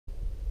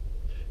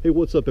Hey,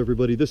 what's up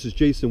everybody? This is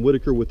Jason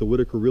Whitaker with the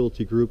Whitaker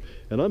Realty Group,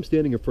 and I'm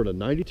standing in front of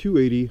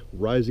 9280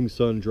 Rising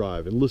Sun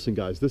Drive. And listen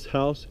guys, this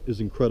house is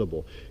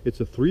incredible.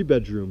 It's a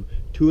 3-bedroom,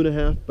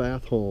 2.5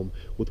 bath home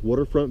with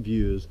waterfront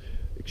views.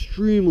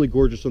 Extremely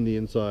gorgeous on the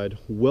inside,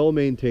 well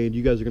maintained.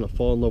 You guys are going to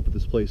fall in love with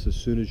this place as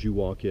soon as you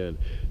walk in.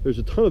 There's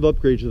a ton of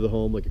upgrades to the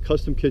home, like a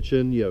custom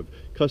kitchen, you have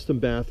custom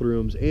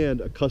bathrooms,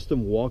 and a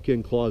custom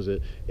walk-in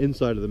closet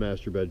inside of the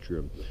master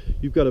bedroom.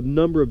 You've got a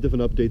number of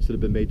different updates that have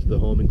been made to the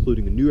home,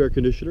 including a new air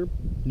conditioner,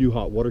 new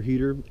hot water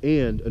heater,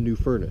 and a new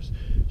furnace.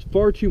 It's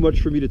far too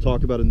much for me to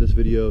talk about in this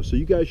video, so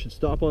you guys should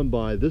stop on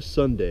by this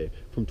Sunday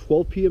from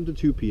 12 p.m. to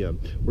 2 p.m.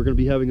 We're going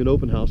to be having an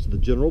open house to the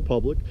general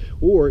public,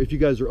 or if you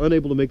guys are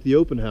unable to make the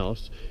open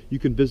house, you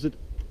can visit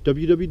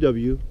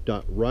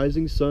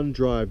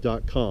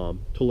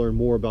www.risingsundrive.com to learn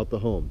more about the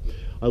home.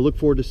 I look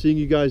forward to seeing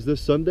you guys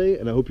this Sunday,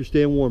 and I hope you're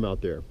staying warm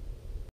out there.